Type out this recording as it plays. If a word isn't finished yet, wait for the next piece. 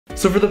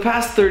So for the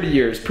past 30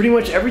 years, pretty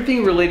much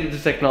everything related to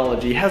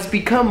technology has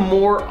become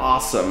more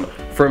awesome,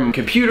 from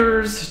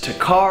computers to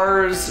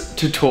cars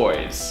to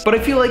toys. But I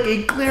feel like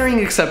a glaring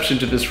exception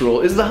to this rule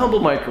is the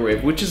humble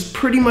microwave, which has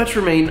pretty much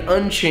remained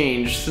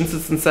unchanged since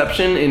its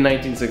inception in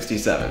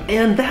 1967.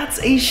 And that's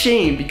a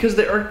shame because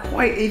there are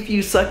quite a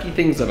few sucky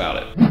things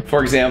about it.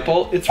 For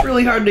example, it's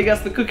really hard to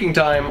guess the cooking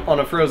time on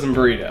a frozen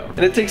burrito, and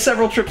it takes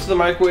several trips to the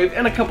microwave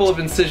and a couple of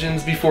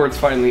incisions before it's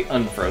finally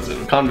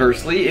unfrozen.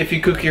 Conversely, if you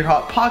cook your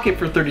hot pocket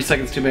for 30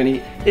 seconds too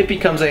many, it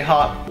becomes a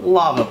hot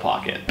lava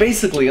pocket.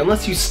 Basically,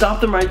 unless you stop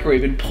the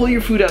microwave and pull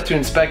your food out to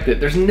inspect it,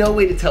 there's no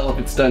way to tell if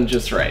it's done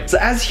just right. So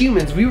as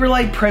humans, we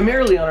rely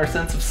primarily on our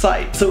sense of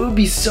sight. So it would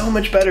be so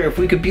much better if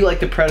we could be like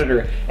the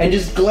predator and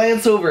just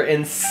glance over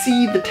and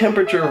see the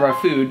temperature of our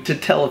food to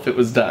tell if it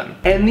was done.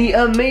 And the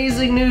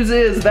amazing news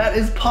is that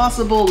is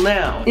possible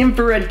now.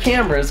 Infrared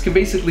cameras can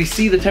basically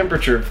see the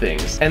temperature of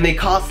things, and they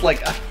cost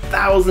like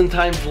 1,000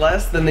 times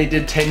less than they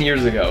did 10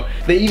 years ago.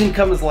 They even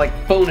come as like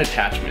phone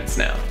attachments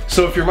now.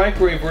 So if your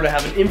microwave were to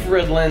have an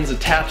infrared lens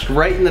attached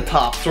right in the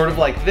top, sort of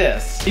like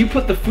this, you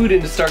put the food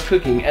in to start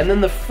cooking, and then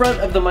the front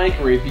of the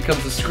microwave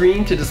becomes a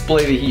screen to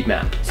display the heat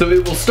map. So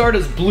it will start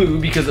as blue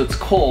because it's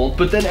cold,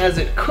 but then as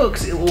it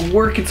cooks, it will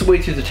work its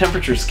way through the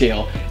temperature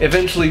scale,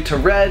 eventually to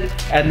red,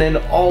 and then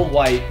all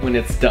white when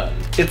it's done.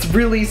 It's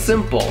really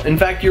simple. In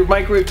fact, your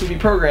microwave can be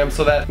programmed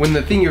so that when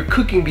the thing you're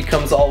cooking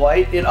becomes all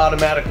white, it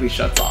automatically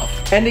shuts off.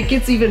 And it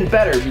gets even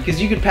better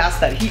because you could pass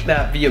that heat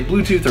map via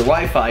Bluetooth or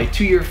Wi-Fi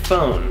to your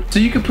phone. So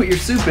you can put your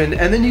soup in,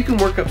 and then you can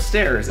work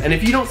upstairs. And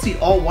if you don't see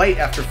all white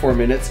after 4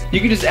 minutes, you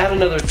can just add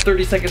another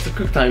 30 seconds of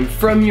cook time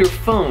from your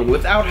phone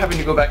without having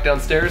to go back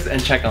downstairs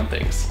and check on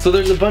things. So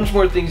there's a bunch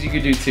more things you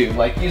could do too,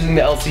 like using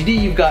the LCD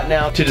you've got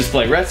now to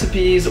display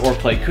recipes or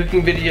play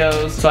cooking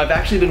videos. So I've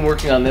actually been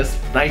working on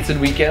this nights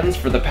and weekends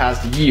for the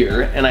past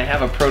year, and I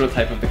have a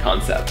prototype of the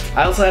concept.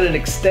 I also had an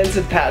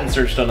extensive patent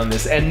search done on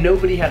this, and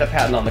nobody had a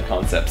patent on the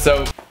concept,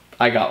 so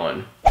I got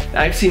one.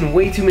 I've seen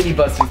way too many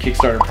busted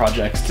Kickstarter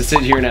projects to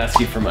sit here and ask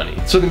you for money.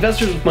 So the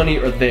investors with money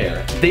are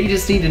there. They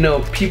just need to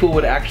know if people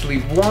would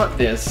actually want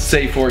this,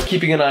 say for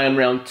keeping an eye on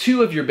round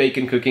 2 of your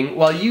bacon cooking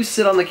while you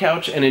sit on the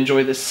couch and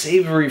enjoy the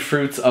savory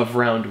fruits of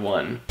round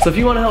 1. So if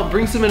you want to help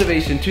bring some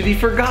innovation to the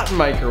forgotten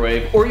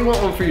microwave, or you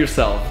want one for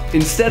yourself,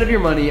 instead of your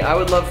money, I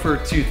would love for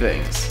 2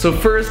 things. So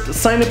first,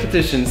 sign a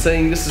petition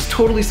saying this is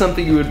totally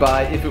something you would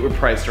buy if it were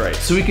priced right,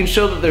 so we can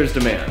show that there's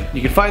demand.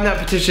 You can find that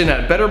petition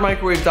at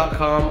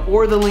bettermicrowave.com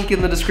or the link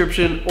in the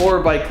description, or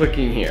by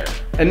clicking here.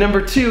 And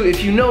number 2,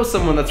 if you know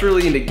someone that's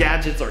really into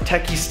gadgets or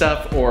techie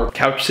stuff or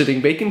couch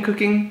sitting bacon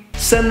cooking,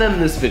 send them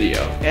this video.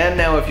 And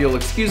now if you'll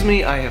excuse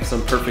me, I have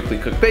some perfectly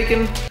cooked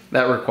bacon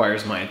that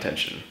requires my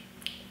attention.